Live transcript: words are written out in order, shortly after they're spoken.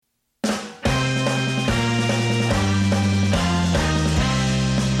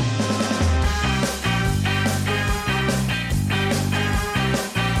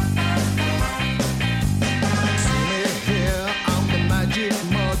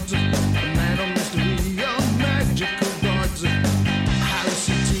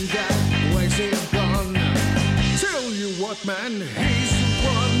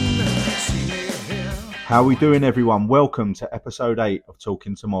How are we doing, everyone? Welcome to episode 8 of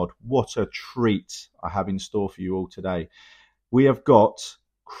Talking to Mod. What a treat I have in store for you all today. We have got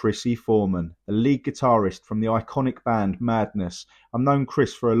Chrissy Foreman, the lead guitarist from the iconic band Madness. I've known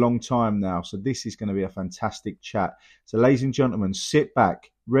Chris for a long time now, so this is going to be a fantastic chat. So ladies and gentlemen, sit back,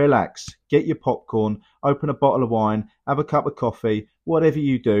 relax, get your popcorn, open a bottle of wine, have a cup of coffee, whatever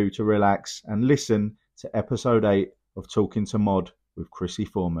you do to relax, and listen to episode 8 of Talking to Mod with Chrissy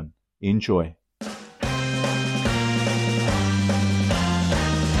Foreman. Enjoy.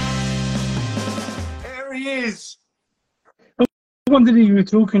 There he is. I wondered who you were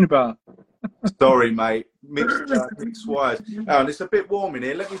talking about. Sorry, mate. Mixed wires. Oh, and it's a bit warm in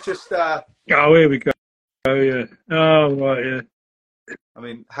here. Let me just. Oh, here we go. Oh, yeah. Oh, right, yeah. I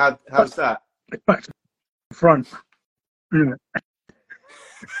mean, how's that? Back to the front. Yeah.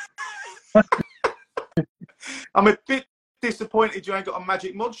 I'm a bit disappointed you ain't got a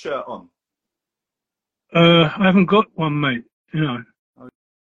Magic Mod shirt on. I haven't got one, mate. You know. Oh,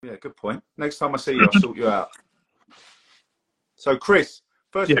 yeah, good point. Next time I see you, I'll sort you out. So, Chris,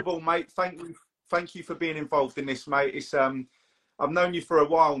 first of all, mate, thank you for being involved in this, mate. It's I've known you for a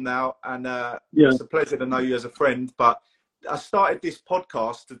while now, and it's a pleasure to know you as a friend. But I started this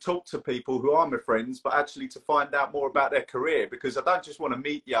podcast to talk to people who are my friends, but actually to find out more about their career, because I don't just want to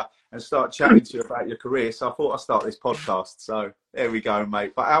meet you and start chatting to you about your career. So I thought I'd start this podcast. So there we go,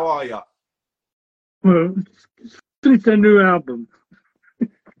 mate. But how are you? Well, finished a new album.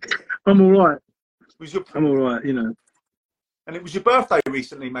 I'm all right. I'm all right, you know. And it was your birthday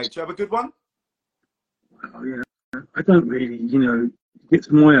recently, mate. Did you have a good one? Oh, yeah. I don't really, you know, get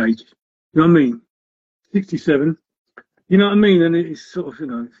to my age. You know what I mean? 67. You know what I mean? And it's sort of, you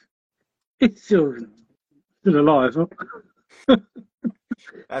know, it's still alive.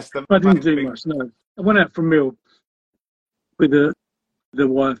 That's the I didn't do much, no. I went out for a meal with the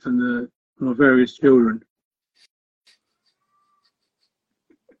wife and my various children.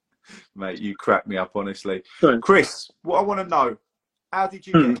 Mate, you crack me up, honestly. Sorry. Chris, what I want to know, how did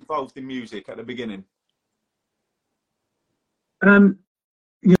you get involved in music at the beginning? You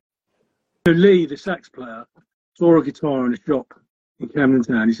know, Lee, the sax player, saw a guitar in a shop in Camden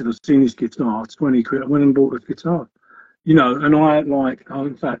Town. He said, I've seen this guitar, 20 quid. I went and bought this guitar. You know, and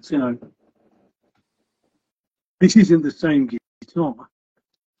in fact, you know, this isn't the same guitar.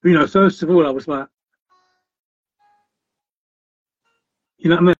 You know, first of all, I was like, you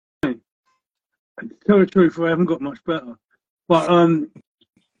know what I mean? To tell the truth, I haven't got much better. But,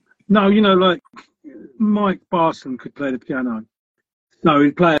 no, you know, like, Mike Barson could play the piano. So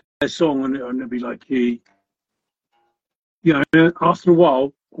he'd play a song and it'd be like, G. You know, after a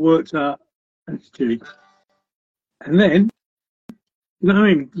while, worked out, and it's G. And then, you know what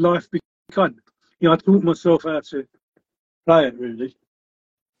I mean? Life became, you know, I taught myself how to play it, really.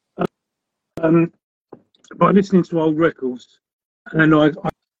 By listening to old records. And I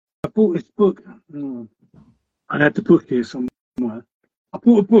bought this book. I had the book here somewhere. I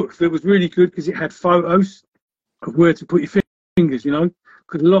bought a book that was really good because it had photos of where to put your fingers, you know,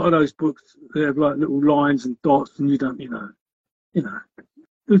 because a lot of those books, they have like little lines and dots and you don't, you know,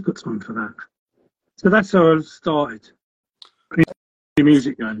 who's got time for that? So that's how I started the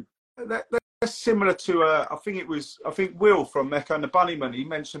music going. That's similar to, I think Will from Echo and the Bunnymen, he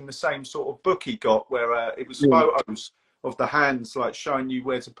mentioned the same sort of book he got where it was photos of the hands, like showing you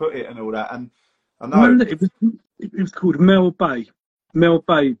where to put it and all that. And I know it was called Mel Bay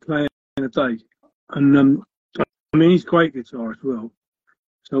Playing a Day. And I mean, he's a great guitar as well.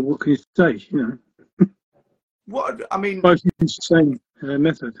 So what can you say, you know? What, I mean... Both use the same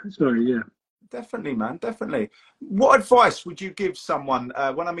method. Sorry, yeah. Definitely, man, definitely. What advice would you give someone?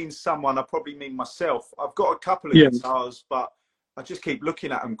 When I mean someone, I probably mean myself. I've got a couple of guitars, but I just keep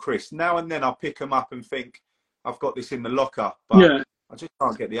looking at them, Chris. Now and then I'll pick them up and think, I've got this in the locker, but I just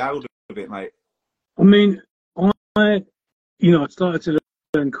can't get the hold of it, mate. I mean, I started to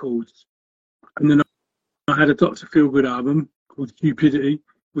learn chords, and then I had a Dr. Feelgood album called Cupidity,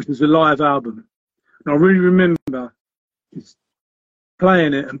 which was a live album. And I really remember just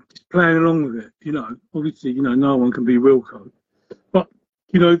playing it and just playing along with it, you know. Obviously, you know, no one can be Wilco. But,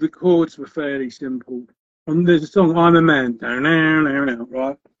 you know, the chords were fairly simple. And there's a song, I'm a Man,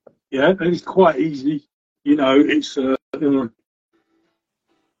 right? Yeah, and it's quite easy. You know, it's,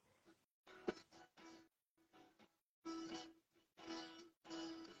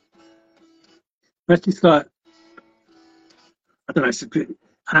 that's just like, I don't know, it's a bit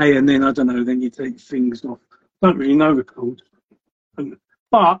hey, and then I don't know, then you take things off. Don't really know the chords.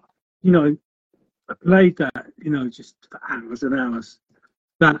 But, you know, I played that, you know, just for hours and hours.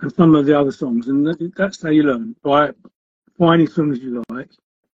 That and some of the other songs, and that's how you learn, by finding songs you like,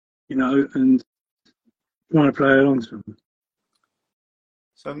 you know, and trying to play along to them.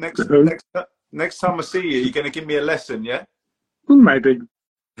 So next time I see you, you're going to give me a lesson, yeah? Well, maybe.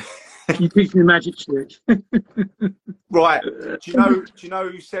 You teach me a magic trick. Right. Do you know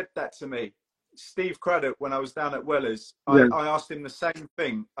who said that to me? Steve Craddock, when I was down at Weller's. Yeah. I asked him the same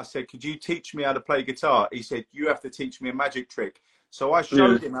thing. I said, could you teach me how to play guitar? He said, you have to teach me a magic trick. So I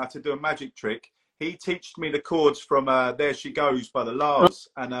showed him how to do a magic trick. He taught me the chords from There She Goes by the Lars.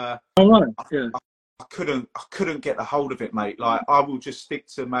 And oh, right. Yeah. I couldn't get a hold of it, mate. Like, I will just stick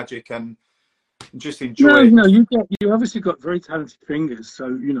to magic and just enjoy it. No, you obviously got very talented fingers, so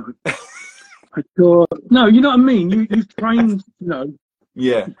you know. No, you know what I mean. You've trained, you know.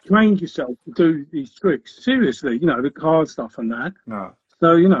 Yeah. You've trained yourself to do these tricks seriously. You know, the card stuff and that. No.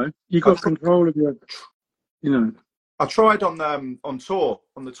 So you know, you got control of your. You know. I tried on tour,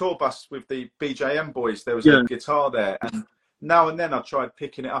 on the tour bus with the BJM boys. There was a guitar there, and now and then I tried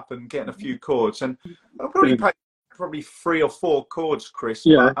picking it up and getting a few chords, and I probably played 3 or 4 chords, Chris.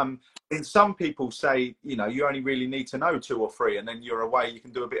 Yeah. But and some people say, you know, you only really need to know 2 or 3, and then you're away. You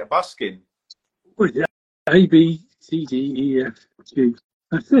can do a bit of busking. Well, yeah. A, B, C, D, E, F, G.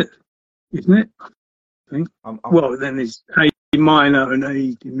 That's it, isn't it? I think. Well, then there's A minor and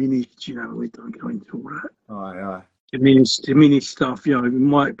A diminished. You know, we don't go into all that. Aye. Diminished stuff. You know,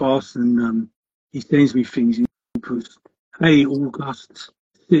 Mike Barson, he sends me things. He puts A August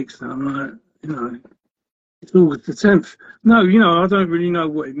 6th. I'm like, you know, it's August the 10th. No, you know, I don't really know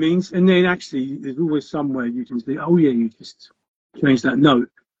what it means. And then actually, there's always somewhere you can say, oh yeah, you just change that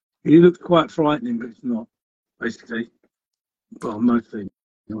note. It looks quite frightening, but it's not, basically. Well, mostly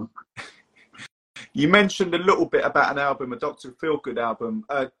not. You mentioned a little bit about an album, a Dr. Feelgood album.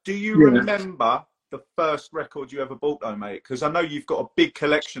 Do you remember the first record you ever bought, though, mate? Because I know you've got a big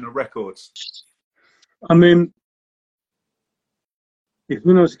collection of records. I mean,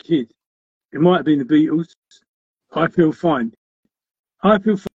 when I was a kid, it might have been the Beatles. I Feel Fine. I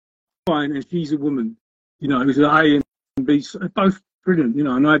Feel Fine, and She's a Woman. You know, it was an A and B, both brilliant. You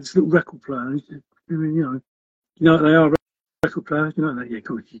know, and I had this little record player. And you know, they are record players. You know that? Yeah, of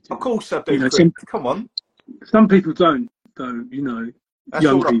course you do. Of course I do. You know, come on. Some people don't, though. You know, that's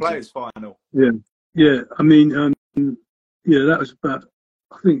young all I people. play is vinyl. Yeah. I mean, that was about,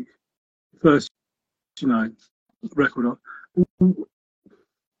 I think, first, you know, record. I'm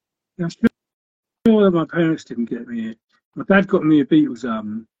sure that my parents didn't get me it. My dad got me a Beatles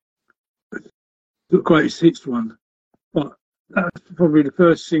the greatest hits one, but that's probably the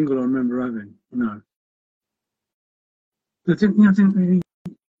first single I remember having. You know, I didn't really.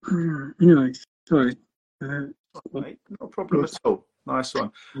 Anyway, sorry. Mate, no problem at all. Nice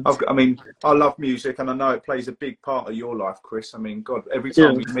one. I mean, I love music, and I know it plays a big part of your life, Chris. I mean, God, every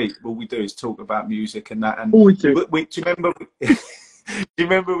time we meet, all we do is talk about music and that. And we do. Do you remember? Do you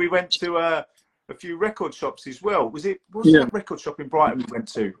remember we went to a few record shops as well? Was that record shop in Brighton we went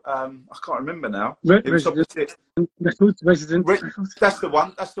to? I can't remember now. Records. That's the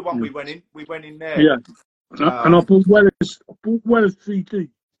one. That's the one we went in. We went in there. Yeah. And I bought Weller's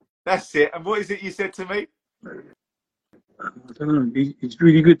CD. That's it. And what is it you said to me? I don't know. He's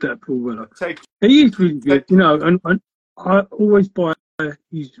really good, that Paul Weller. He is really good, you know. And I always buy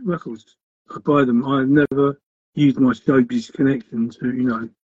his records. I buy them. I've never used my showbiz connection to, you know.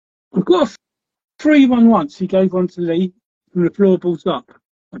 I've got a free one once. He gave one to Lee from the Floorboards Up.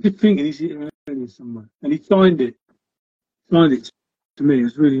 I kept thinking he's sitting around here somewhere, and he signed it. Signed it to me. It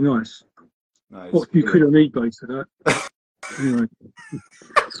was really nice. What you could on eBay for that? Anyway,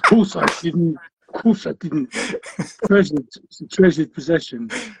 of course I didn't. It's a treasured possession.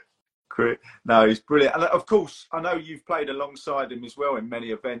 Great. No, he's brilliant. And of course, I know you've played alongside him as well in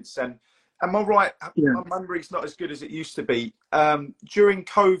many events. And am I right? Yeah. My memory's not as good as it used to be. During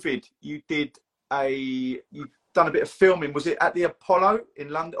COVID, you've done a bit of filming. Was it at the Apollo in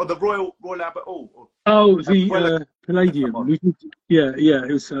London or the Royal Albert Hall? Oh, the Palladium.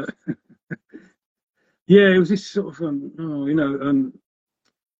 It was. It was this sort of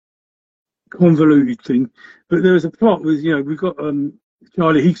convoluted thing, but there was a plot with, you know, we've got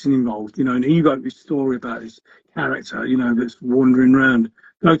Charlie Higson involved, you know, and he wrote this story about this character, you know, that's wandering around,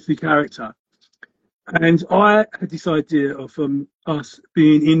 ghostly character. And I had this idea of us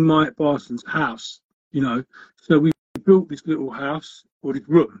being in Mike Barson's house, you know, so we built this little house or this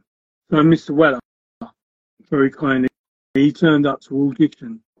room. So Mr. Weller, very kindly, he turned up to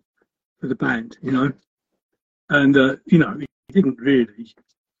audition for the band, you know, and you know, he didn't really.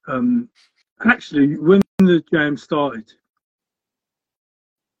 Actually, when the jam started,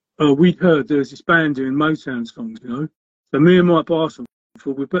 we'd heard there was this band doing Motown songs, you know. So me and Mike Barson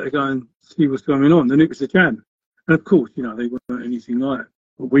thought we'd better go and see what's going on. And it was a jam. And of course, you know, they weren't anything like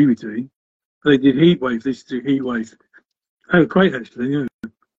what we were doing. They did Heatwave. They used to do Heatwave. They were great, actually. Yeah.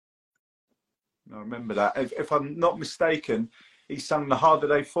 I remember that. If I'm not mistaken, he sung "The Harder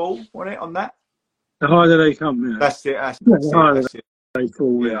They Fall," wasn't it, on that? The harder they come, yeah. That's it. That's Yeah, the it. harder That's it. they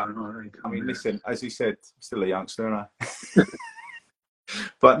fall, Yeah. the harder they come. I mean, yeah. listen, as he said, I'm still a youngster, aren't I?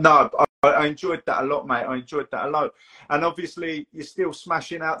 But no, I enjoyed that a lot, mate. I enjoyed that a lot. And obviously, you're still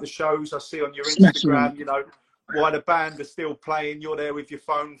smashing out the shows. I see on your Instagram, you know, while the band are still playing, you're there with your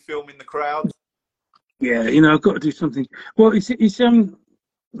phone filming the crowd. Yeah, you know, I've got to do something. Well, it's in the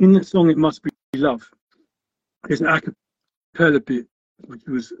song "It Must Be Love." There's an a cappella bit, which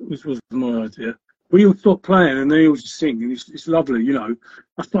was my idea. We all stop playing and they all just sing, and it's lovely, you know.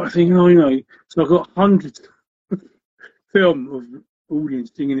 I started thinking, oh, you know, so I've got hundreds of film of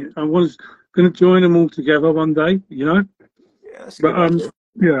audience singing it. I was going to join them all together one day, you know. Yeah, that's But good.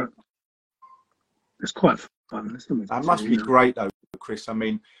 yeah, it's quite fun. That must be great, though, Chris. I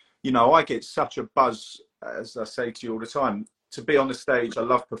mean, you know, I get such a buzz, as I say to you all the time, to be on the stage. I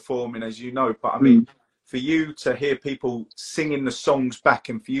love performing, as you know, but I mean, for you to hear people singing the songs back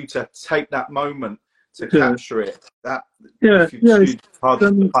and for you to take that moment to capture it, that's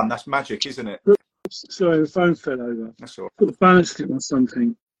magic, isn't it? Sorry, the phone fell over. That's all right. Got to balance it on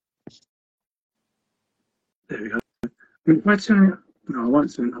something. There we go. If I turn it, no, I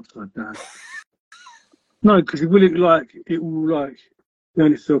won't turn it upside down. No, because it will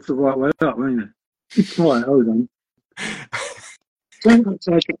turn itself the right way up, won't it? It's quiet, hold on. Turn it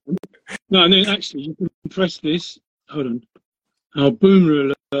upside down. No, and then actually you can press this. Hold on. Oh,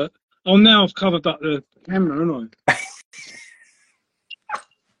 boomer alert. Oh, now I've covered up the camera, haven't I?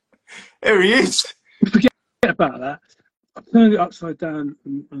 There he is. Forget about that. I turned it upside down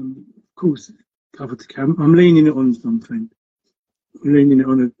and of course covered the camera. I'm leaning it on something. I'm leaning it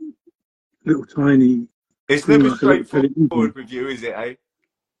on a little tiny. It's never straightforward with you, is it, eh?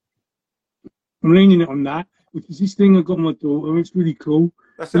 I'm leaning it on that, which is this thing I got my daughter. It's really cool.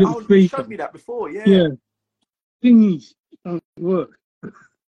 That's it. Oh, you showed me that before, yeah. Yeah. Thing is, it doesn't work.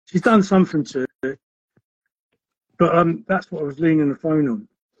 She's done something to it. But that's what I was leaning the phone on.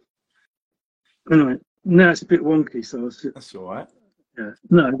 Anyway, now it's a bit wonky, so that's all right. Yeah.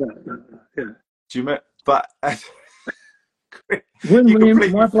 No, yeah. Do you remember? But when me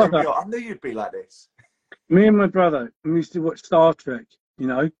and my brother, I knew you'd be like this. Me and my brother, we used to watch Star Trek, you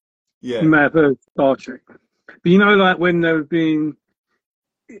know? Yeah. You may have heard Star Trek. But you know, like when they were being,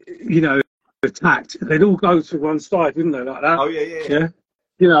 you know, attacked, they'd all go to one side, didn't they? Like that. Oh, yeah.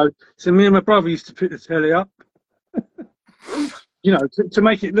 You know, so me and my brother used to pick the telly up, you know, to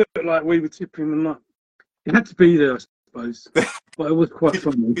make it look like we were tipping them up. It had to be there, I suppose. But it was quite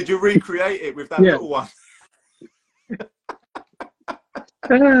funny. Did you recreate it with that little one?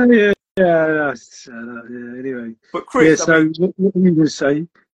 Yeah, anyway. But Chris, I mean, what were you going to say?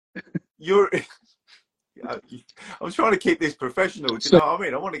 I'm trying to keep this professional. Do you know what I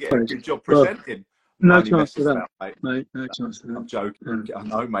mean? I want to get a good job presenting. No chance for that, mate. No chance for that. I'm joking. I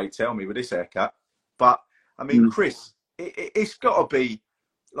know, mate. Tell me with this haircut. But I mean, Chris, it's got to be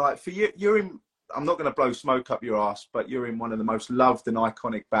like for you. You're in. I'm not going to blow smoke up your ass, but you're in one of the most loved and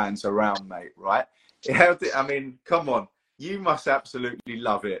iconic bands around, mate. Right? I mean, come on. You must absolutely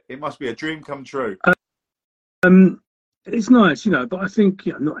love it. It must be a dream come true. It's nice, you know, but I think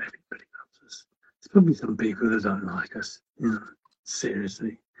not everybody loves us. There's probably some people that don't like us, you know,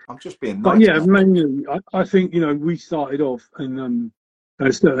 seriously. I'm just being nice. But yeah, mainly, I think, you know, we started off and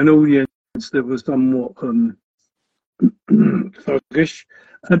there's an audience that was somewhat thuggish.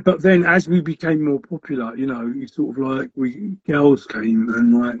 But then as we became more popular, you know, it's sort of like girls came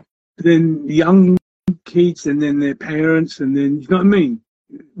and like, then young kids and then their parents and then, you know what I mean?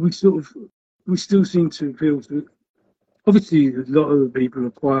 We still seem to feel to, obviously a lot of the people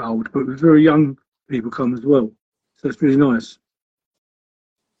are quite old, but very young people come as well. So it's really nice.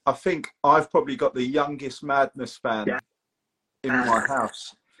 I think I've probably got the youngest Madness fan in my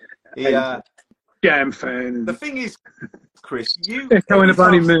house. Jam fan. The thing is, Chris,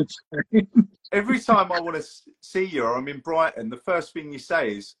 every time I want to see you or I'm in Brighton, the first thing you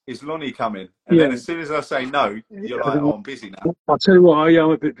say is Lonnie coming? And then as soon as I say no, you're like, oh, I'm busy now. I'll tell you what, I'm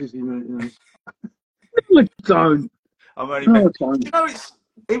a bit busy, mate. You know. No, don't. I'm only you know,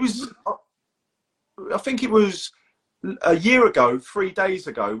 it was, I think it was a year ago, 3 days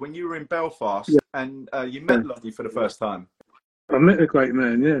ago, when you were in Belfast and you met Lonnie for the first time. I met a great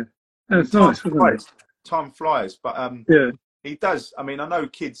man, yeah. That's nice, wasn't it? Time flies, but he does. I mean, I know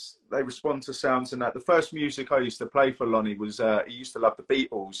kids, they respond to sounds and that. The first music I used to play for Lonnie was, he used to love the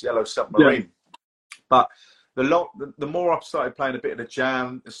Beatles, Yellow Submarine. But the more I started playing a bit of the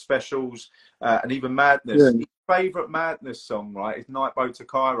jam, the specials, and even Madness, he favourite Madness song, right, is Night Boat to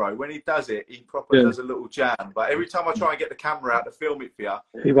Cairo. When he does it, he proper does a little jam. But every time I try and get the camera out to film it for you,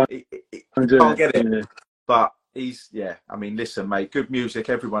 he can't get it. Yeah. But I mean, listen, mate, good music.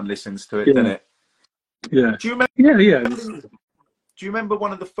 Everyone listens to it, doesn't it? Yeah. Do you remember? Yeah. Do you remember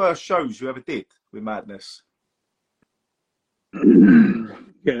one of the first shows you ever did with Madness?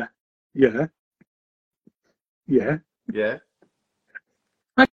 Yeah.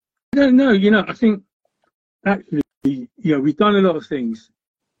 I don't know. I think actually, we've done a lot of things.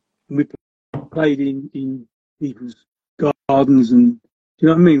 We played in people's gardens, and do you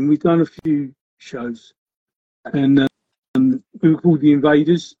know what I mean? We've done a few shows, and we were called the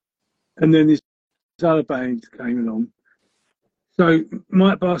Invaders, and then this other band came along. So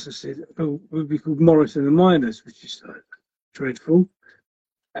Mike Barker said, "Oh, we'll be called Morris and the Miners," which is dreadful.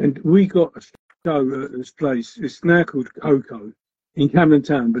 And we got a show at this place. It's now called Coco in Camden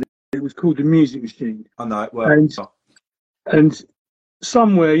Town, but it was called the Music Machine. I know it well. And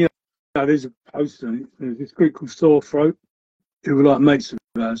somewhere, there's a poster on it. There's this group called Sore Throat, who were like mates of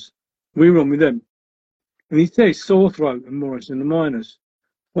ours. We were on with them. And he says Sore Throat and Morris and the Miners.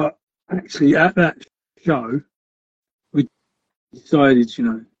 But actually, at that show, we decided,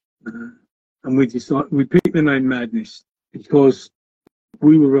 and we picked the name Madness because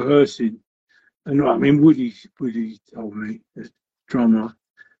we were rehearsing. And I mean, Woody told me, the drummer,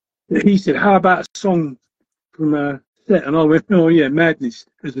 he said, "How about a song from a set?" And I went, "Oh yeah, Madness,"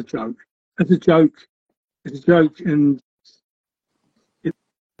 as a joke, and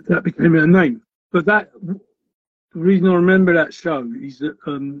that became our name. But the reason I remember that show is that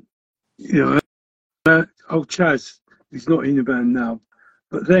old Chaz, he's not in the band now,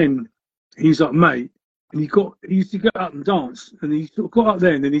 but then he's like, mate, and he used to get up and dance, and he sort of got up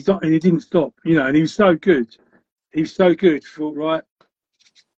there, and then he didn't stop, and he was so good. Thought, right,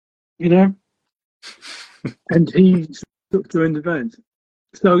 and he sort of joined the band.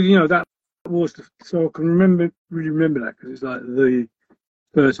 So that was so I can really remember that, because it's like the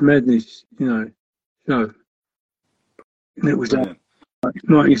first Madness, show, and it was like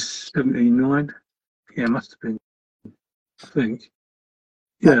 1979. Yeah, it must have been, I think.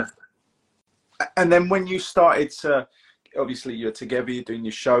 Yeah. And then when you started to, obviously you're together, you're doing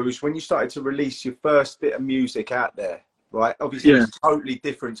your shows, when you started to release your first bit of music out there, right? Obviously it's totally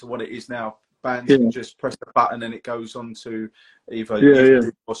different to what it is now. Bands can just press a button and it goes on to either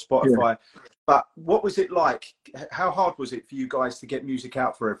YouTube or Spotify. But what was it like? How hard was it for you guys to get music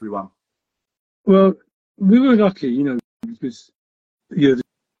out for everyone? Well, we were lucky, because the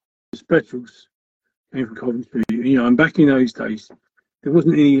specials came from Coventry, and back in those days, there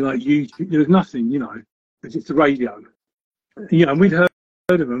wasn't any like YouTube. There was nothing, it was just the radio. And we'd heard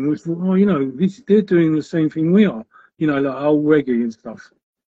of them. And we thought, they're doing the same thing we are, like old reggae and stuff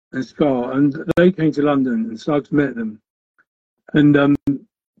and ska. And they came to London, and Suggs met them. And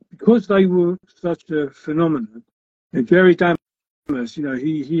because they were such a phenomenon, Jerry Dammers,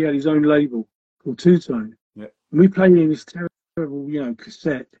 he had his own label called Two Tone. Yeah. And we played in this terrible,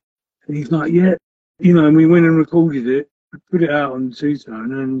 cassette. And he's like, yeah, and we went and recorded it. Put it out on Two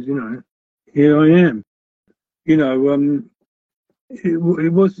Tone, and here I am. It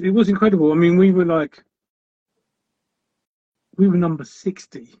was incredible. I mean, we were number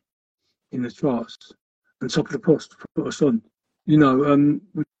 60 in the charts, and Top of the Post put us on.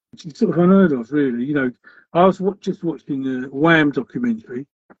 Which is sort of unheard of, really. I was just watching the Wham documentary,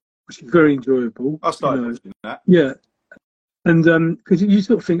 which is very enjoyable. I started watching that. Yeah, and because you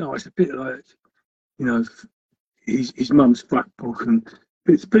sort of think, oh, it's a bit like, his mum's black book, and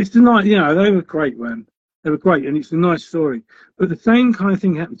it's the night. They were great, Wham. They were great, and it's a nice story. But the same kind of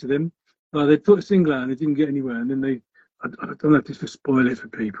thing happened to them. They put a single out and they didn't get anywhere, and then I don't know if this will spoil it for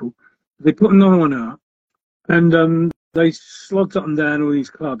people. They put another one out, and they slogged up and down all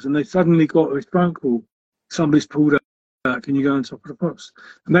these clubs, and they suddenly got this phone call. Somebody's pulled out. Can you go on Top of the Pops?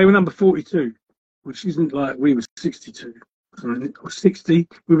 And they were number 42, which isn't like we were 62 or 60.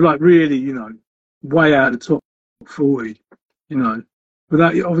 We were like really, way out of the top 40, but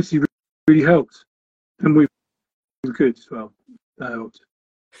that obviously really helped, and we were good as well. That helped,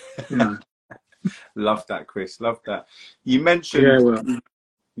 Love that, Chris. Love that. You mentioned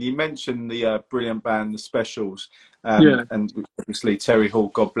the brilliant band, the Specials, and obviously Terry Hall,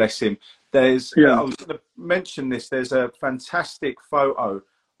 God bless him. I was going to mention this. There's a fantastic photo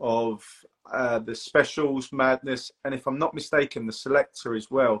of the Specials, Madness, and if I'm not mistaken, the Selector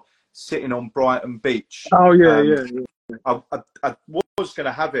as well, sitting on Brighton Beach. Oh yeah. I was going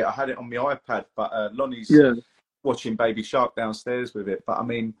to have it. I had it on my iPad, but Lonnie's watching Baby Shark downstairs with it. But I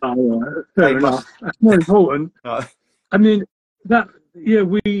mean, fair enough. That's more important. I mean,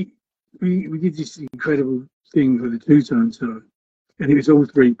 we did this incredible thing for the two-tone tour, and it was all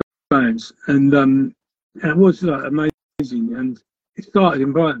three bands, and it was like amazing. And it started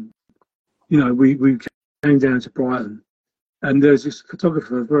in Brighton. You know, we came down to Brighton, and there's this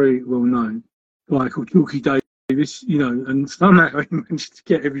photographer, very well known, guy called Chalky Davis. You know, and somehow he managed to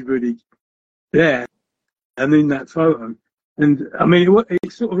get everybody there and in that photo. And I mean,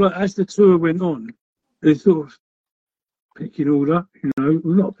 it sort of like as the tour went on, they sort of picking order, you know,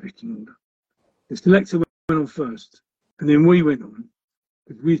 well, not picking order. The selector went on first, and then we went on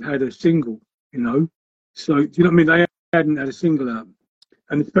because we'd had a single, you know. So, do you know what I mean? They hadn't had a single album,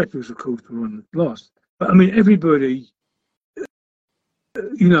 and the specials, of course, were on last. But I mean, everybody,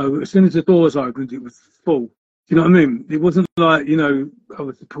 you know, as soon as the doors opened, it was full. Do you know what I mean? It wasn't like, you know, I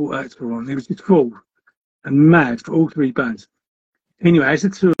was support acts were on. It was just full and mad for all three bands. Anyway, as the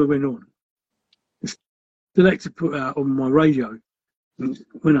tour went on, the selector put out on my radio and it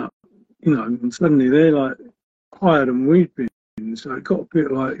went up, you know, and suddenly they're like higher than we'd been. So it got a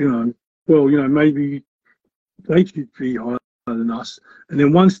bit like, you know, well, you know, maybe they should be higher than us. And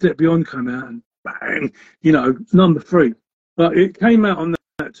then One Step Beyond came out and bang, you know, number 3. But it came out on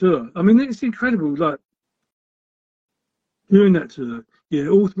that tour. I mean, it's incredible. Like, during that tour, yeah,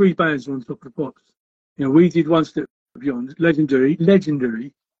 all three bands were on Top of the Pops. You know, we did One Step Beyond, legendary,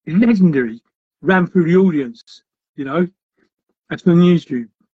 ran through the audience, you know, that's on YouTube.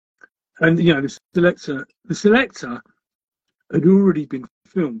 And, you know, the selector had already been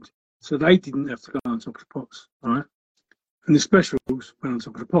filmed, so they didn't have to go on Top of the Pops, all right? And the specials went on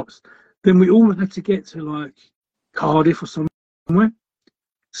Top of the Pops. Then we all had to get to, like, Cardiff or somewhere.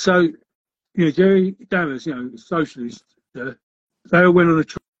 So, you know, Jerry Dammers, you know, socialist, they all went on a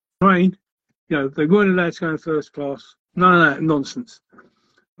train. You know, they weren't allowed to go in first class. None of that nonsense.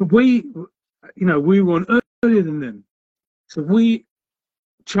 But we, you know, we were on earlier than them. So we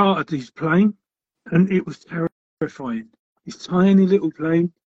chartered this plane, and it was terrifying. This tiny little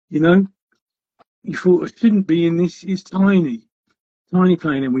plane, you know. You thought, I shouldn't be in this. It's tiny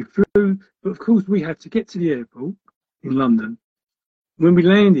plane. And we flew. But of course, we had to get to the airport in London. When we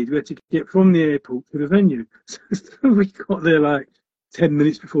landed, we had to get from the airport to the venue. So we got there like 10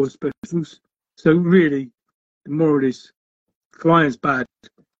 minutes before the specials. So really, the moral is, flying's bad.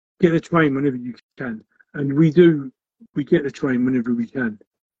 Get the train whenever you can. And we get the train whenever we can.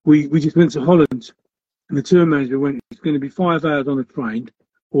 We just went to Holland, and the tour manager went, it's going to be 5 hours on a train,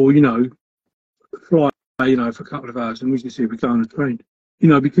 or, you know, fly, you know, for a couple of hours. And we just said, we go on a train. You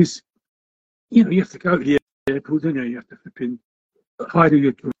know, because, you know, you have to go to the airport, don't you? You have to flip in, hide all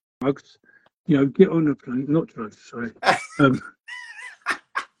your drugs, you know, get on the plane, not drugs, sorry.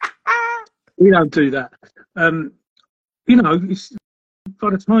 We don't do that. You know, it's, by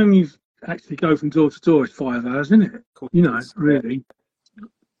the time you actually go from door to door, it's 5 hours, isn't it? You know, really.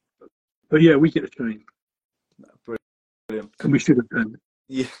 But yeah, we get a train. Brilliant. And we should have done.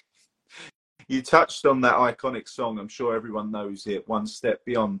 Yeah. You touched on that iconic song. I'm sure everyone knows it, One Step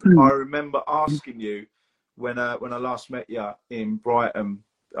Beyond. I remember asking you when I last met you in Brighton,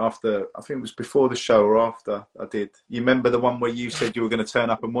 after, I think it was before the show or after I did. You remember the one where you said you were going to turn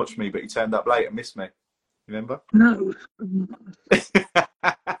up and watch me, but you turned up late and missed me? You remember? No.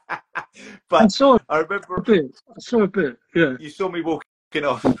 But I saw I remember a bit. Yeah. You saw me walking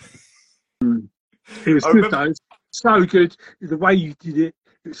off. It was good though. It's so good. The way you did it,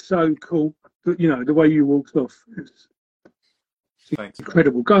 it's so cool. But, you know, the way you walked off, it's Thanks,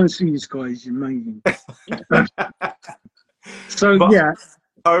 incredible. man. Go and see this guy. He's amazing. So, but yeah.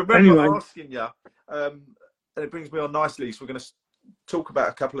 I remember anyway. asking you, and it brings me on nicely, so we're going to talk about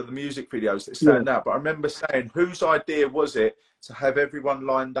a couple of the music videos that stand out. But I remember saying, whose idea was it to have everyone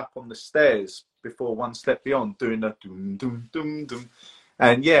lined up on the stairs before One Step Beyond doing the doom, doom, doom, doom?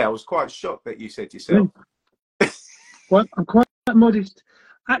 And yeah, I was quite shocked that you said yourself. Well, I'm quite modest.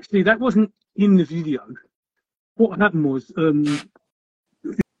 Actually, that wasn't in the video. What happened was,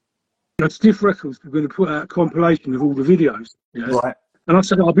 Stiff Records were going to put out a compilation of all the videos. Yeah? Right. And I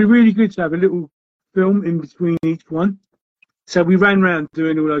said, it'd be really good to have a little film in between each one. So we ran around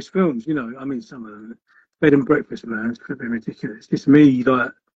doing all those films, you know. I mean, some of them, Bed and Breakfast, man, it's pretty ridiculous. It's just me,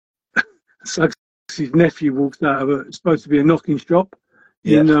 like, Suggs' nephew walks out of it's supposed to be a knocking shop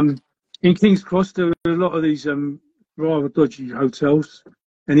in King's Cross. There were a lot of these rather dodgy hotels,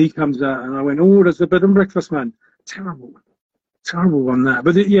 and he comes out, and I went, oh, there's a Bed and Breakfast, man. Terrible on that.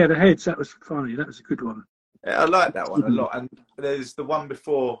 But the heads, that was funny. That was a good one. Yeah, I like that one a lot. And there's the one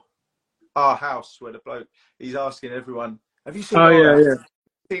before Our House where the bloke, he's asking everyone, have you seen Our House?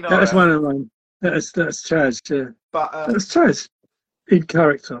 Seen Our That's House? one of mine. That's Chaz, yeah. But that's Chaz in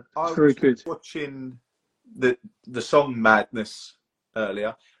character. It's very good. Watching the song Madness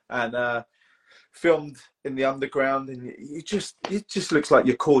earlier, and filmed in the underground, and it just looks like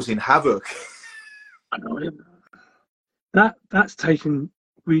you're causing havoc. I know it. That's taken.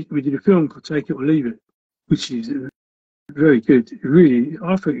 We did a film called Take It or Leave It, which is very good. It really,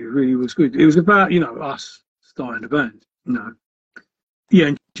 I think it really was good. It was about, us starting a band, Yeah,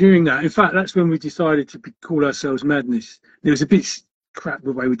 and during that, in fact, that's when we decided to call ourselves Madness. It was a bit crap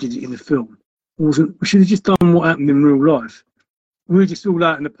the way we did it in the film. We should have just done what happened in real life. We were just all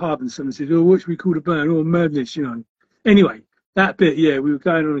out in the pub and someone said, "Oh, what should we call the band?" "Oh, Madness," Anyway, that bit, yeah, we were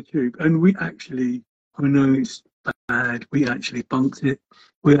going on a tube, and we actually, I know it's bad, we actually bunked it.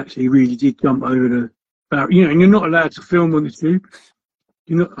 We actually really did jump over the barrier, and you're not allowed to film on the tube.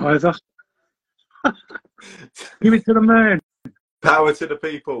 You're not either. Give it to the man. Power to the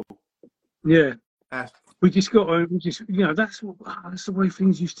people. Yeah. We just got, that's the way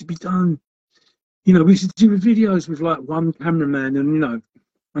things used to be done. We used to do videos with like one cameraman and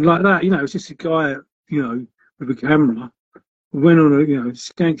like that, it's just a guy, with a camera. We went on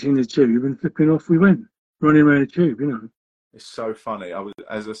skanked in the tube and flipping off we went, running around the tube, It's so funny.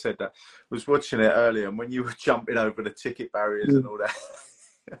 As I said, that was watching it earlier, and when you were jumping over the ticket barriers and all that.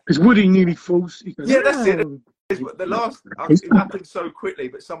 Because Woody nearly falls. Goes, yeah, that's it. The last, it happened so quickly,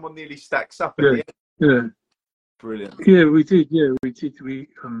 but someone nearly stacks up at the end. Yeah. Brilliant. Yeah, we did. Yeah, we did. Who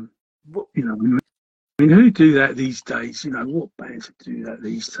do that these days? What bands do that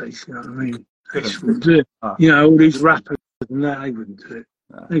these days? You know what I mean? They just wouldn't do it. All these rappers and that, they wouldn't do it.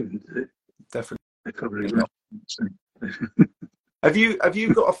 No. They wouldn't do it. Definitely. They probably not. Have you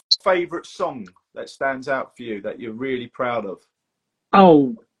got a favourite song that stands out for you that you're really proud of?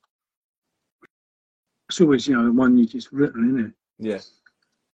 Oh, it's always the one you just written, isn't it? Yeah.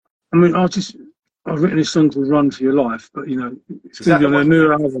 I mean, I've written this song called "Run for Your Life," but it's going to be on a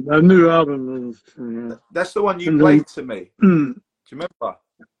new album. A new album. That's the one you played to me. Do you remember?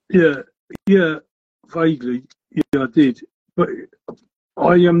 Yeah, vaguely. Yeah, I did. But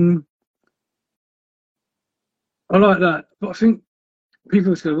I like that. But I think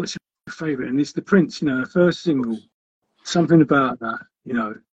people say, "What's your favourite?" And it's the Prince. The first single. Something about that.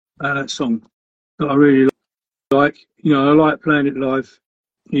 About that song that I really like. I like playing it live,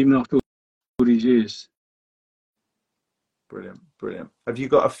 even after all these years. Brilliant. Have you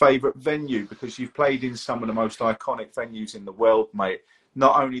got a favourite venue? Because you've played in some of the most iconic venues in the world, mate.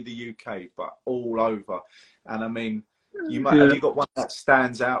 Not only the UK, but all over. And I mean, have you got one that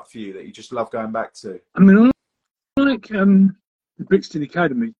stands out for you that you just love going back to? I mean, I like the Brixton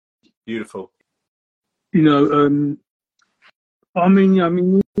Academy. Beautiful. I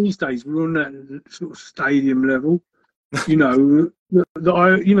mean, these days we're on that sort of stadium level. I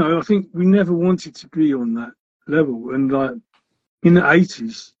think we never wanted to be on that level, and like in the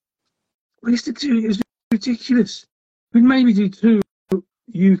 80s, we used to do it. It was ridiculous. We'd maybe do 2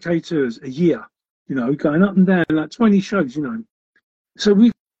 UK tours a year, going up and down like 20 shows, So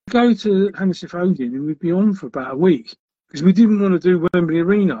we'd go to Hammersmith Odeon and we'd be on for about a week because we didn't want to do Wembley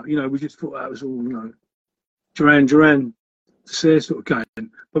Arena. We just thought that was all, Duran. It's their sort of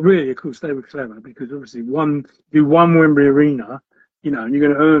game, but really, of course, they were clever because obviously do one Wembley Arena, and you're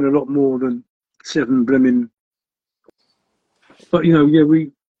going to earn a lot more than 7 blooming. But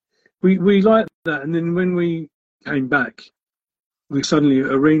we liked that, and then when we came back, we suddenly at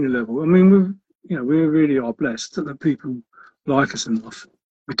arena level. I mean, we really are blessed that people like us enough.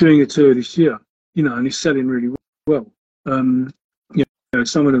 We're doing a tour this year, and it's selling really well. Some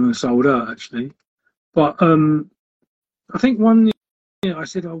of them are sold out actually, but I think one year I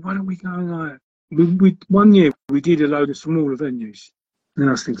said, "Oh, why don't we go like?" One year we did a load of smaller venues, and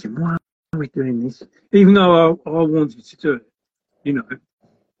I was thinking, "Why are we doing this?" Even though I wanted to do it,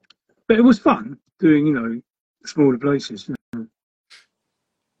 But it was fun doing, smaller places.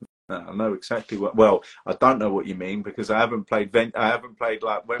 I know exactly what. Well, I don't know what you mean because I haven't played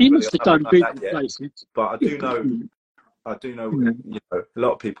like Wembley. You must have done big places, but I do know. A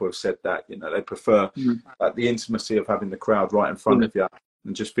lot of people have said that, they prefer like the intimacy of having the crowd right in front of you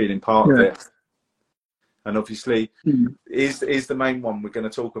and just feeling part of it. And obviously, is the main one we're going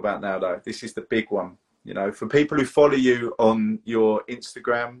to talk about now, though. This is the big one, for people who follow you on your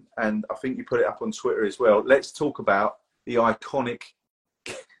Instagram, and I think you put it up on Twitter as well. Let's talk about the iconic,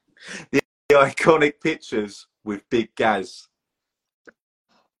 the iconic pictures with Big Gaz.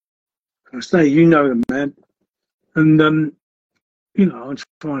 I say, them, man. And, I'm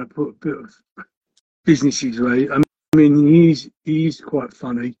trying to put a bit of business his way. I mean, he's quite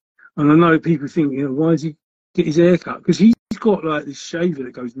funny. And I know people think, why does he get his hair cut? Because he's got like this shaver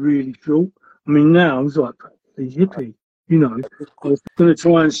that goes really short. I mean, now he's like he's hippie, I was going to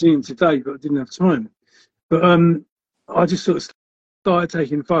try and see him today, but I didn't have time. But I just sort of started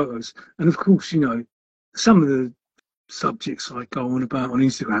taking photos. And of course, you know, some of the subjects I go on about on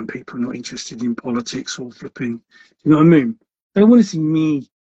Instagram, people are not interested in politics or flipping. You know what I mean? They want to see me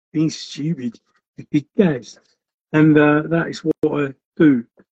being stupid with big gags. And that is what I do.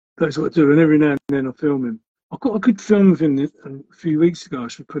 That's what I do. And every now and then I film him. I got a good film of him a few weeks ago. I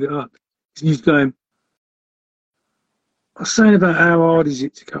should put it up. He's going, I was saying about how hard is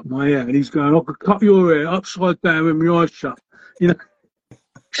it to cut my hair, and he's going, I could cut your hair upside down with my eyes shut. You know.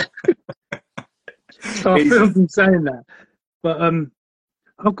 So I filmed him saying that. But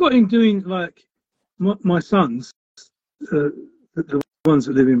I've got him doing like my sons, the ones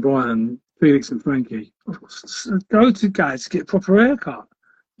that live in Brighton, Felix and Frankie. Go to guys to get a proper haircut.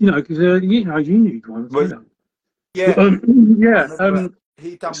 You know, because you know you need one. Well, you know. Yeah, but, yeah.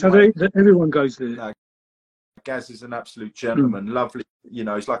 He done so everyone goes there. No, Gaz is an absolute gentleman, lovely. You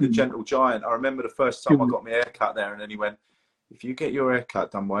know, he's like a gentle giant. I remember the first time I got my hair cut there, and then he went, "If you get your hair cut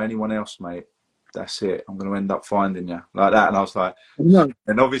done by anyone else, mate, that's it. I'm going to end up finding you," like that. And I was like, no.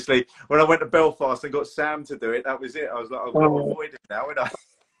 And obviously, when I went to Belfast and got Sam to do it, that was it. I was like, I've got to avoid it now.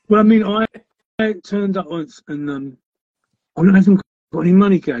 Well, I mean, I turned up once, and I haven't got any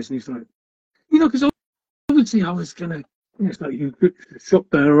money, guys. And he's like, you know, because obviously I was going to, it's like you shop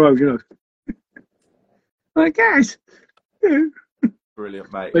down the road, you know. Like, guys. Yeah.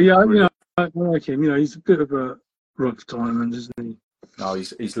 Brilliant, mate. But yeah, brilliant. You know, I like him. You know, he's a bit of a rough diamond, isn't he? No,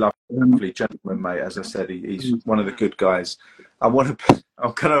 he's lovely gentleman, mate. As I said, he's one of the good guys. I'm going to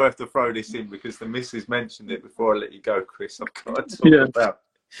have to throw this in because the missus mentioned it before I let you go, Chris. I've got to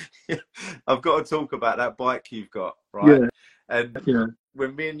talk about that bike you've got, right? Yeah. And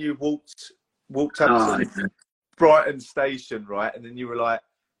when me and you walked up to Brighton station, right, and then you were like,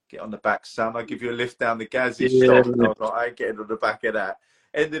 "Get on the back, son. I'll give you a lift down the Gaz's shop." And I was like, "I ain't getting on the back of that."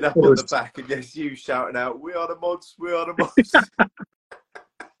 Ended up on the back, and yes, you shouting out, "We are the mods! We are the mods!"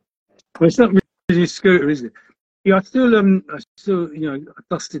 Well, it's not really a scooter, is it? Yeah, I still, you know, I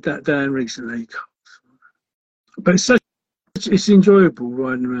dusted that down recently, but it's enjoyable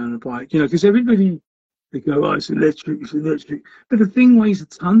riding around a bike, you know, because everybody they go, "Oh, it's electric," but the thing weighs a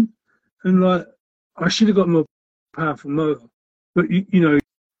ton, and like I should have got a more powerful motor, but you know,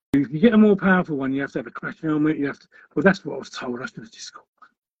 if you get a more powerful one, you have to have a crash helmet. You have to. Well, that's what I was told. I should have just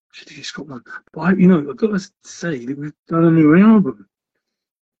got one. But you know, I've got to say that we've done a new album.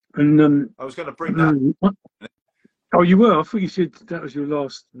 And I was going to bring that. Oh, you were? I thought you said that was your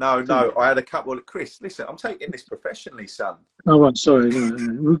last. No, I had a couple. Chris, listen, I'm taking this professionally, son. Oh, right, sorry.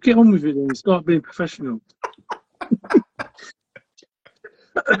 We'll get on with it and start being professional.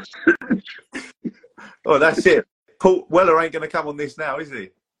 Oh, that's it. Paul Weller ain't going to come on this now, is he?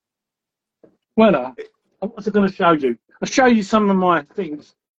 Weller, what's I going to show you? I'll show you some of my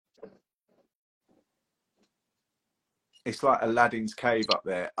things. It's like Aladdin's cave up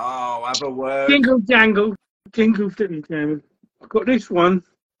there. Oh, have a word. Jingle jangle, jingle flipping jangle. I've got this one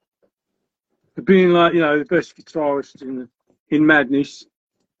for being like, you know, the best guitarist in Madness.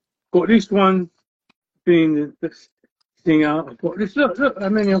 Got this one being the best singer. I've got this. Look how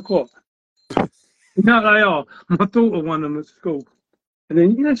many I've got. You know what they are? My daughter won them at school, and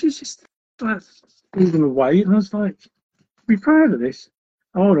then you know she's just like threw them away, and I was like, "Be proud of this."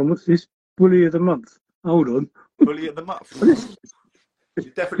 Hold on, what's this? Bully of the month. Hold on. Bully of the month. You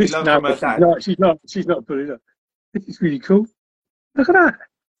definitely love from her dad. No, she's not bully. Look. This is really cool. Look at that.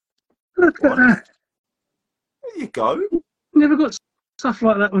 Look at that. There you go. Never got stuff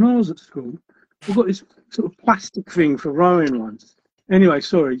like that when I was at school. We've got this sort of plastic thing for rowing ones. Anyway,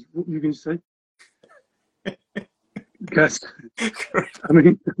 sorry, what were you going to say? Gas. I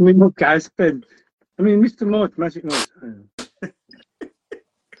mean, not gas, Ben. I mean, Mr. Mike, Magic Mike.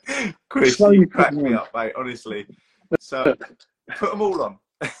 Chris, you crack me up, mate, honestly. So, put them all on.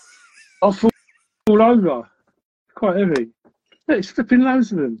 I'll fall over. Quite heavy. Yeah, it's flipping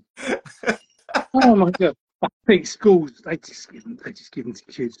loads of them. Oh, my God. I think schools, they just give them to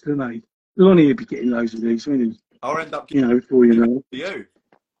kids, don't they? Lonnie would be getting loads of these, wouldn't he? I'll end up giving them to you.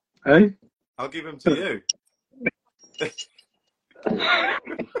 Hey? I'll give them to you.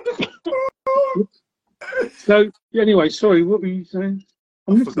 So, anyway, sorry, what were you saying?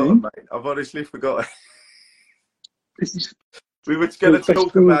 I've forgotten, mate. I've honestly forgotten. We were going to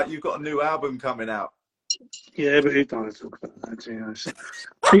talk about you've got a new album coming out. Yeah, but who doesn't talk about that? You know?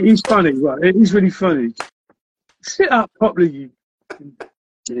 It is funny, right? It is really funny. Sit up properly, you.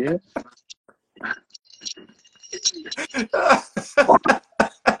 Yeah.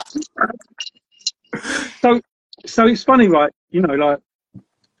 So it's funny, right? You know, like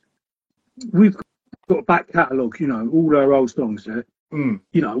we've got a back catalogue. You know, all our old songs there. You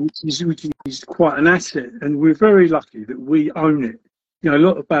know, which is quite an asset, and we're very lucky that we own it. You know, a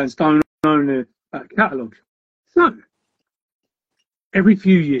lot of bands don't own their back catalogue. So every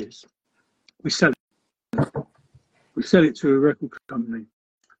few years we sell it to a record company.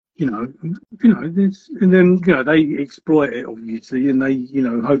 And then they exploit it obviously, and they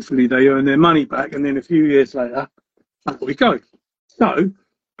hopefully they earn their money back, and then a few years later, up we go. So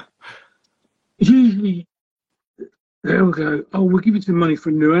usually they'll go, "Oh, we'll give you some money for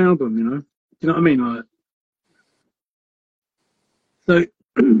a new album," Do you know what I mean? Like, so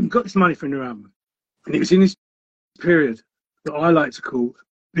got this money for a new album, and it was in this period that I like to call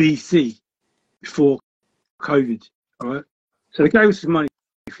BC, before COVID. All right, so they gave us some money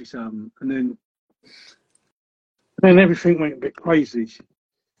for this album, and then everything went a bit crazy.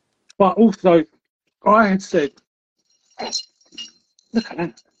 But also, I had said, look at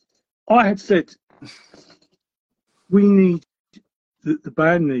that. I had said, we need, the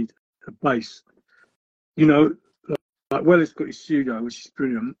band need a bass. Like Weller's got his studio, which is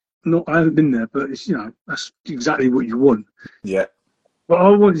brilliant. I haven't been there, but it's, that's exactly what you want. Yeah. But I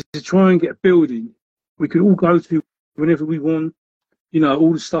wanted to try and get a building we could all go to whenever we want,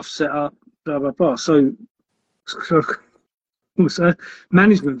 all the stuff set up, blah, blah, blah. So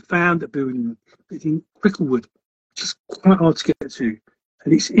management found a building in Cricklewood, which is quite hard to get to.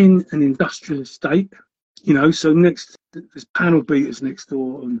 And it's in an industrial estate, so there's panel beaters next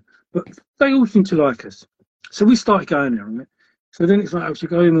door, but they all seem to like us. So we started going there, right? So then it's like, I should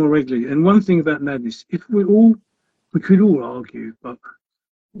go in more regularly. And one thing about Madness, if we could all argue, but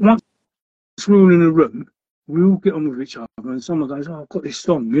once we're all in a room, we all get on with each other, and someone goes, "Oh, I've got this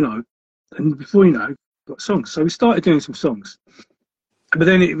song," and before you know, we've got songs. So we started doing some songs, but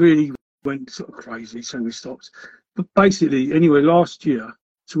then it really went sort of crazy, so we stopped. But basically, anyway, last year,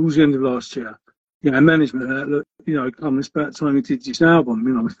 towards the end of last year, management, look, come, it's about time we did this album,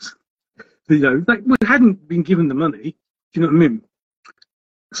 we hadn't been given the money, do you know what I mean?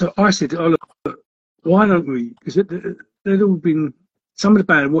 So I said, "Oh, look, why don't we?" Because they'd all been, some of the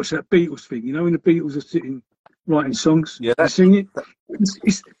band watched that Beatles thing, when the Beatles are sitting writing songs, Yeah, singing it.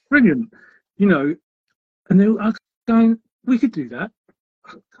 It's brilliant, and they were going, "We could do that,"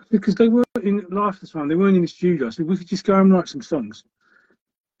 because they weren't in life at the time. They weren't in the studio, so we could just go and write some songs.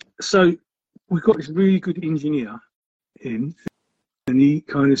 So we got this really good engineer in, and he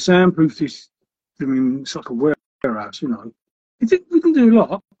kind of soundproofed this. I mean, it's like a warehouse, we didn't do a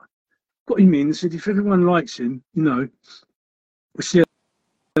lot. Got him in and said, if everyone likes him, we'll see how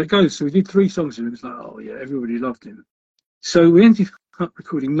it goes. So we did 3 songs, and it was like, oh yeah, everybody loved him. So we ended up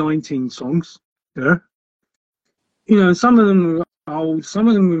recording 19 songs. Yeah, and some of them were old, some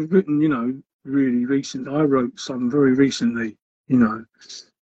of them were written, really recent. I wrote some very recently,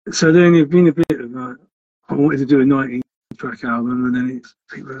 So then it'd been a bit of I wanted to do a 19-track album, and then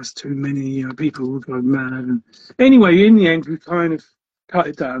there was too many, people would go mad. And anyway, in the end, we kind of cut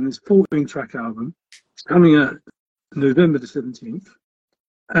it down. There's a 14-track album. It's coming out November the 17th,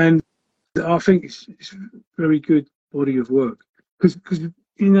 and I think it's a very good body of work, because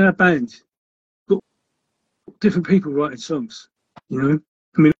in our band, got different people writing songs. I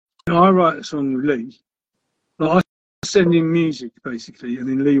mean, I write a song with Lee. Like, I send him music basically, and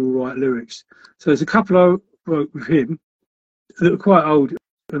then Lee will write lyrics. So there's a couple I wrote with him that are quite old,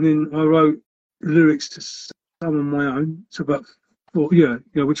 and then I wrote lyrics to some of my own. So about 4,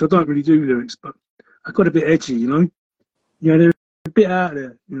 which I don't really do lyrics, but I got a bit edgy, they're a bit out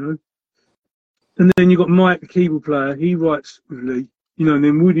there, And then you've got Mike, the keyboard player, he writes with Lee, and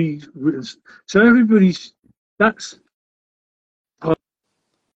then Woody's written. So that's part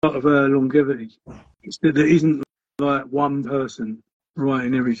of our longevity. It's that there isn't like one person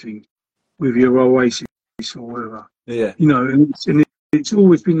writing everything with your Oasis or whatever. Yeah. And it's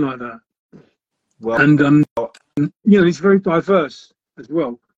always been like that. Well, and it's very diverse as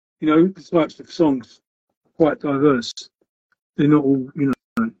well. The types of songs are quite diverse. They're not all,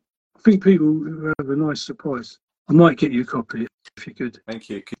 I think people will have a nice surprise. I might get you a copy if you could. Thank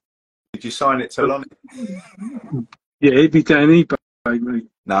you. Could you sign it to Lonnie? Yeah, it'd be down eBay, mate.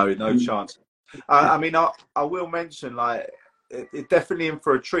 No chance. I mean, I will mention, like, it definitely in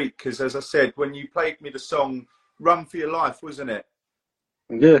for a treat, because as I said, when you played me the song "Run for Your Life," wasn't it?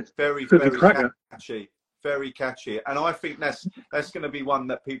 Yeah. Very catchy. Very catchy, and I think that's going to be one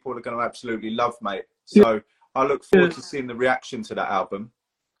that people are going to absolutely love, mate. So I look forward to seeing the reaction to that album.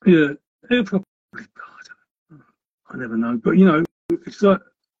 Yeah, it'll probably. I never know, but it's like,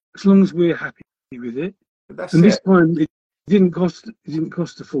 as long as we're happy with it. And this time it didn't cost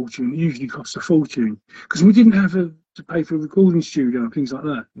a fortune. It usually costs a fortune, because we didn't have to pay for a recording studio and things like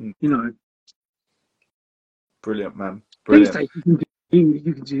that. Brilliant, man. Brilliant. These days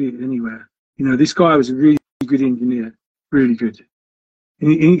you can do it anywhere. This guy was a really good engineer, really good.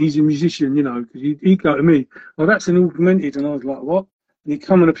 He's a musician, you know, because he'd go to me, oh, that's an augmented. And I was like, what? And he'd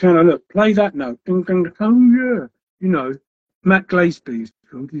come on the piano, look, play that note. Ding, ding, ding. Oh, yeah. You know, Matt Gillespie,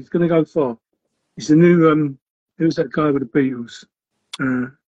 he's going to go far. He's the new, who's that guy with the Beatles?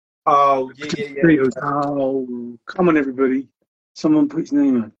 Oh, yeah. Beatles. Oh, come on, everybody. Someone put his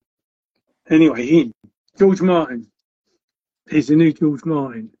name on. Anyway, him. George Martin. He's the new George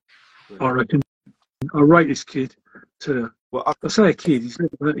Martin. I reckon. I rate this kid to... Well, I say a kid, he's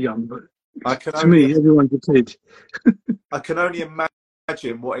not that young, but to me, everyone's a kid. I can only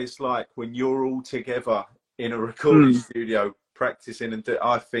imagine what it's like when you're all together in a recording studio practicing and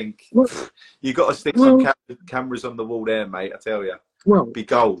I think you got to stick some cameras on the wall there, mate. I tell you, be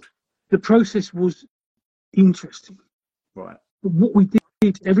gold. The process was interesting, right? But what we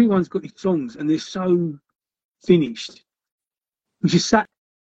did, everyone's got these songs and they're so finished. We just sat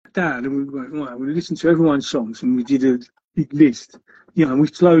down and we went, right, we listened to everyone's songs and we did a big list, you know, and we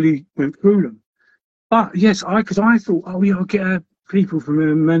slowly went through them. But yes, because I thought, oh yeah, I'll get our people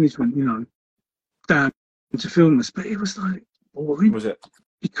from management, you know, down to film us. But it was like boring. Was it?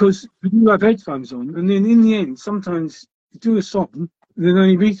 Because you have headphones on, and then in the end, sometimes you do a song, and there'd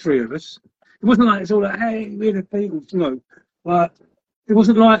only be three of us. It wasn't like it's all like, hey, we're the Beatles, you know. But it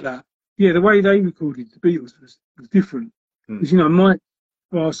wasn't like that. Yeah, the way they recorded the Beatles was different. Because, you know, Mike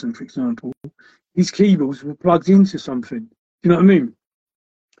Barson, for example, his keyboards were plugged into something. You know what I mean?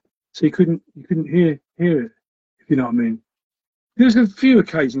 So you couldn't hear it, if you know what I mean. There's a few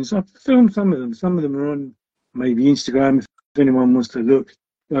occasions I've filmed some of them. Some of them are on maybe Instagram if anyone wants to look.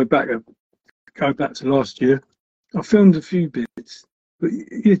 Go back to last year. I filmed a few bits, but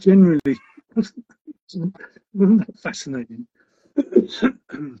yeah, generally wasn't that fascinating.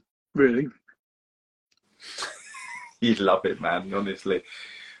 Really. You'd love it, man. Honestly.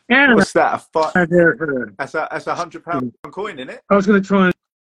 Yeah. What's that? That's a £100 coin, isn't it? I was going to try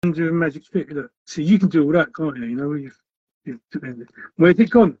and do a magic trick. Look, see, you can do all that, can't you? You know, where's it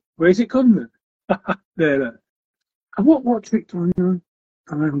gone? Where's it gone then? There, look. What trick do I know?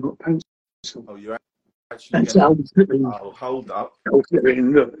 I haven't got a pencil. Oh, you're actually. Oh, hold up. Look at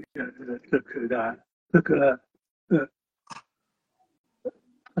that. Look at that. Look.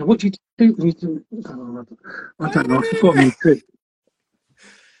 What do you do when you do? Oh, I don't know. I forgot my trick.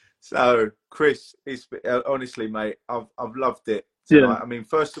 So, Chris, it's honestly, mate, I've loved it tonight. Yeah. I mean,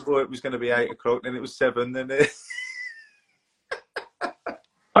 first of all, it was going to be 8 o'clock, then it was 7, then it.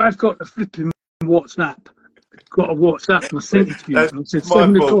 I've got a flipping WhatsApp. Got a WhatsApp and I sent it to you. That's and I said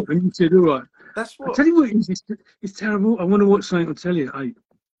 7 o'clock, and you said, all right. That's what. I tell you what, it's terrible. I want to watch something. I'll tell you at 8.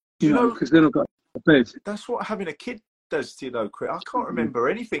 You know, because then I've got a bed. That's what having a kid does to you, though, Chris. I can't remember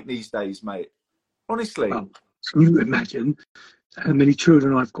anything these days, mate. Honestly. Well, can you imagine how many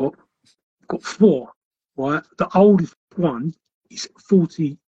children I've got? I've got 4, right? The oldest one is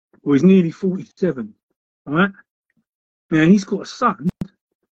 40, or he's nearly 47, right? Now he's got a son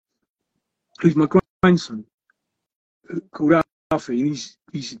who's my grandson called Alfie, and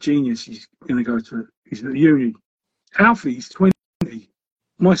he's a genius. He's going to go to he's at uni. Alfie's 20.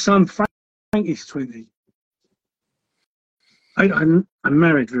 My son Frank is 20. I'm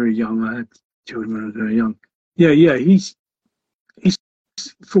married very young. I had children when I was very young. Yeah. He's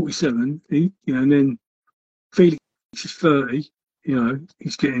 47. You know, and then Felix is 30. You know,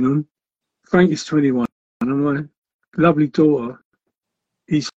 he's getting on. Frank is 21, and my lovely daughter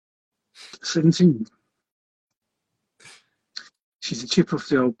is 17. She's a chip off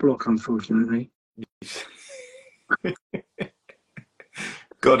the old block, unfortunately.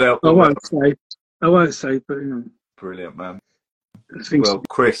 God help. I won't say, but you know. Brilliant, man. Well,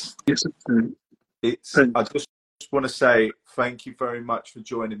 Chris, I just want to say thank you very much for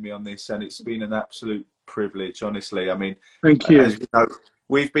joining me on this, and it's been an absolute privilege, honestly. I mean, thank you. As you know,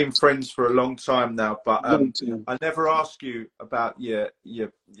 we've been friends for a long time now, but I never ask you about your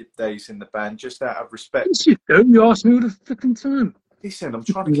days in the band, just out of respect. Yes, you do. You ask me all the fucking time. Listen, I'm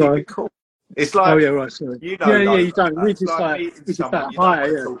trying to keep it cool. It's like, oh yeah, right. Sorry. You know, yeah, you don't. We just meeting someone. You don't want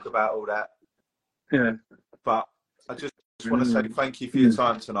to talk about all that. Yeah. But I just want to say thank you for your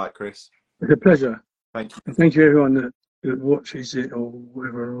time tonight, Chris. It's a pleasure. Thank you. And thank you everyone that watches it or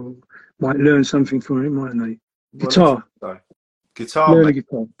whatever, or might learn something from it, mightn't they? Guitar. Guitar, learn mate. a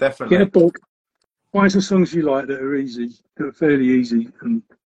guitar. Definitely. Get a book. Find some songs you like that are easy, that are fairly easy, and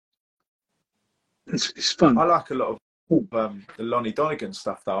it's fun. I like a lot of the Lonnie Donegan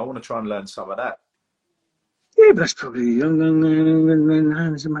stuff, though. I want to try and learn some of that. Yeah, but that's probably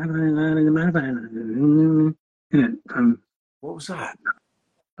what was that?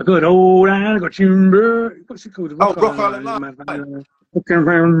 I got old, I got timber. What's it called? Rock Island Line.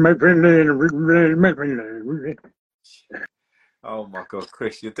 Oh my God,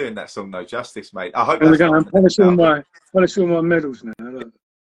 Chris, you're doing that song no justice, mate. I hope I'm that's going not to on the next polish all my medals now. Look,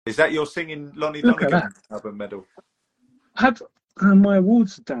 Is that your singing Lonnie look at that. Donegan album medal? I have my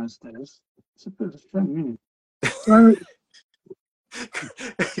awards downstairs. It's a bit of a shame, isn't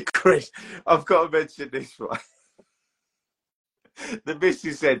it? Chris, I've got to mention this, right? The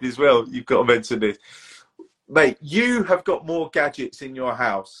missus said as well, you've got to mention this. Mate, you have got more gadgets in your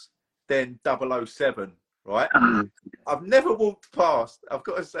house than 007, right? I've never walked past, I've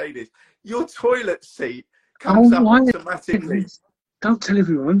got to say this, your toilet seat comes up automatically. Don't tell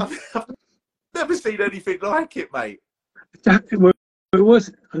everyone. I've never seen anything like it, mate. It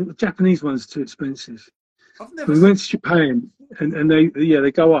was the Japanese one's too expensive. I've never. We went to Japan, and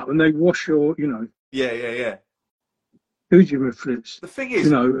they go up and they wash your, Yeah. Ujima flips. The thing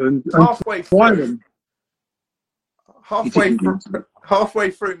is, and halfway through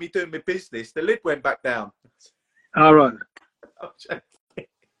me doing my business, the lid went back down. All right.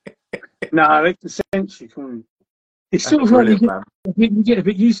 No, it's essential. It's sort of like you get a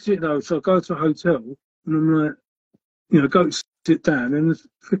bit used to it though. So I go to a hotel and I'm like, go sit down and the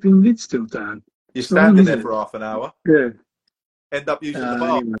flipping lid's still down. You're standing there for half an hour. Yeah. End up using the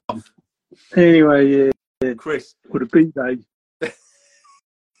bar. Anyway, yeah. Chris. What a beat day.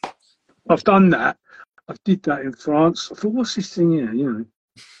 I've done that. I did that in France. I thought, what's this thing here?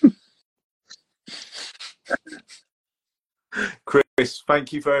 Chris,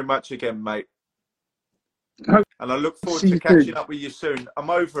 thank you very much again, mate. And I look forward to catching up with you soon. I'm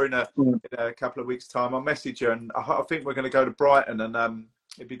over in a couple of weeks' time. I'll message you, and I think we're going to go to Brighton, and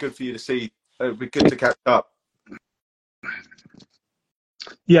it'd be good for you to see. It'd be good to catch up.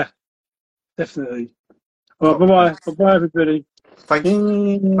 Yeah, definitely. All right, bye, everybody. Thank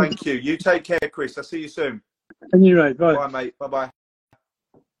you. Thank you. You take care, Chris. I'll see you soon. And you, right? Bye. Bye, mate. Bye.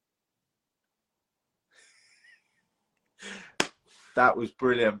 That was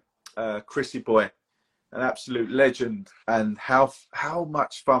brilliant, Chrissy boy, an absolute legend. And how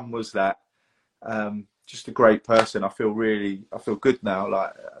much fun was that? Just a great person. I feel good now.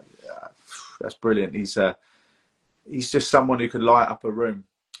 Like that's brilliant. He's just someone who can light up a room.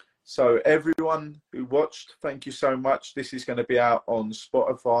 So everyone who watched, thank you so much. This is going to be out on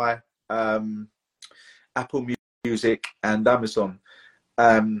Spotify, Apple Music, and Amazon.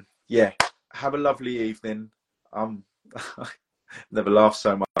 Yeah, have a lovely evening. Never laughed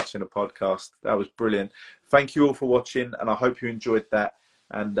so much in a podcast. That was brilliant. Thank you all for watching, and I hope you enjoyed that.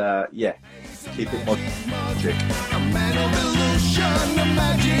 And yeah, keep it magic. A man of illusion, a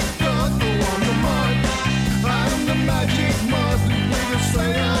magic god, the wonder I'm the magic mod. We can say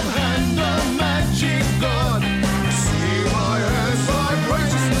I'm the magic god. See my hands like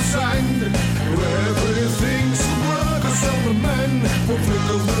raisins in the sand. Everything's work, I saw the man. For flick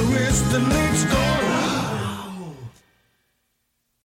of the wrist and it's gone.